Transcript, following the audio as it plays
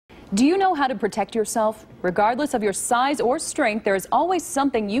Do you know how to protect yourself? Regardless of your size or strength, there is always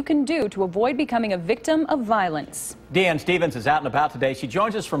something you can do to avoid becoming a victim of violence. Deanne Stevens is out and about today. She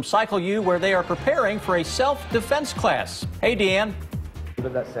joins us from CycleYOU, where they are preparing for a self-defense class. Hey, Deanne.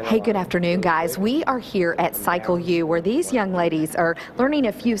 Hey, good afternoon, guys. We are here at CycleYOU, where these young ladies are learning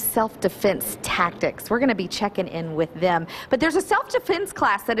a few self-defense tactics. We're going to be checking in with them. But there's a self-defense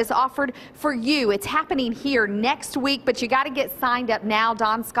class that is offered for you. It's happening here next week, but you got to get signed up now.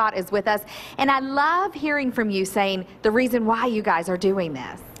 Don Scott is with us, and I love hearing from you saying the reason why you guys are doing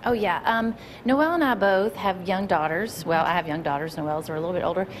this. Oh, yeah. Noelle and I both have young daughters. Well, I have young daughters. Noelle's are a little bit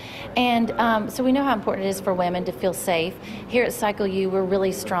older. And so we know how important it is for women to feel safe. Here at CycleYOU, we're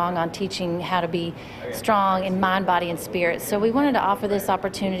really strong on teaching how to be strong in mind, body, and spirit. So we wanted to offer this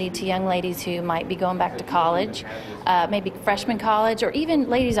opportunity to young ladies who might be going back to college, maybe freshman college, or even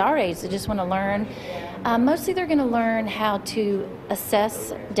ladies our age that just want to learn. Mostly they're going to learn how to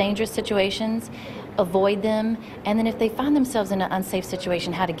assess dangerous situations, avoid them, and then if they find themselves in an unsafe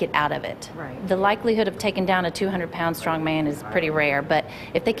situation, how to get out of it. Right. The likelihood of taking down a 200-pound strong man is pretty rare, but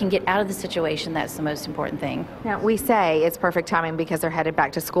if they can get out of the situation, that's the most important thing. Now, we say it's perfect timing because they're headed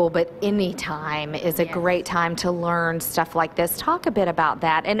back to school, but any time is a great time to learn stuff like this. Talk a bit about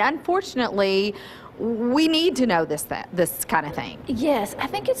that. And unfortunately, we need to know this kind of thing. Yes, I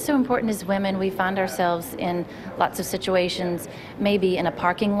think it's so important as women. We find ourselves in lots of situations, maybe in a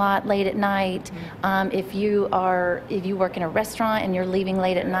parking lot late at night. If you work in a restaurant and you're leaving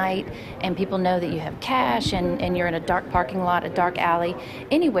late at night and people know that you have cash and you're in a dark parking lot, a dark alley,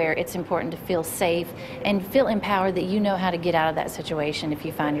 anywhere, it's important to feel safe and feel empowered that you know how to get out of that situation if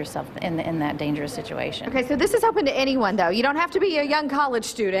you find yourself in that dangerous situation. Okay, so this is open to anyone, though. You don't have to be a young college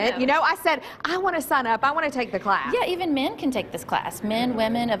student. No. You know, I said, I want to sign up. I want to take the class. Yeah, even men can take this class. Men,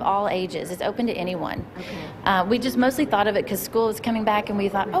 women of all ages. It's open to anyone. Okay. We just mostly thought of it because school was coming back, and we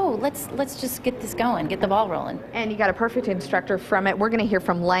thought, oh, let's just get this going, get the ball rolling. And you got a perfect instructor from it. We're going to hear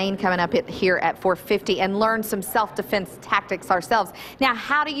from Lane coming up here at 4:50 and learn some self-defense tactics ourselves. Now,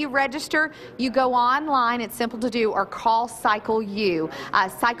 how do you register? You go online. It's simple to do, or call CycleYOU,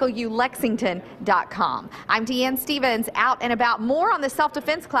 CycleYOULexington.com. I'm Deanne Stevens, out and about. More on the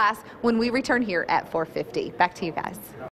self-defense class when we return here at 4:50. Back to you guys.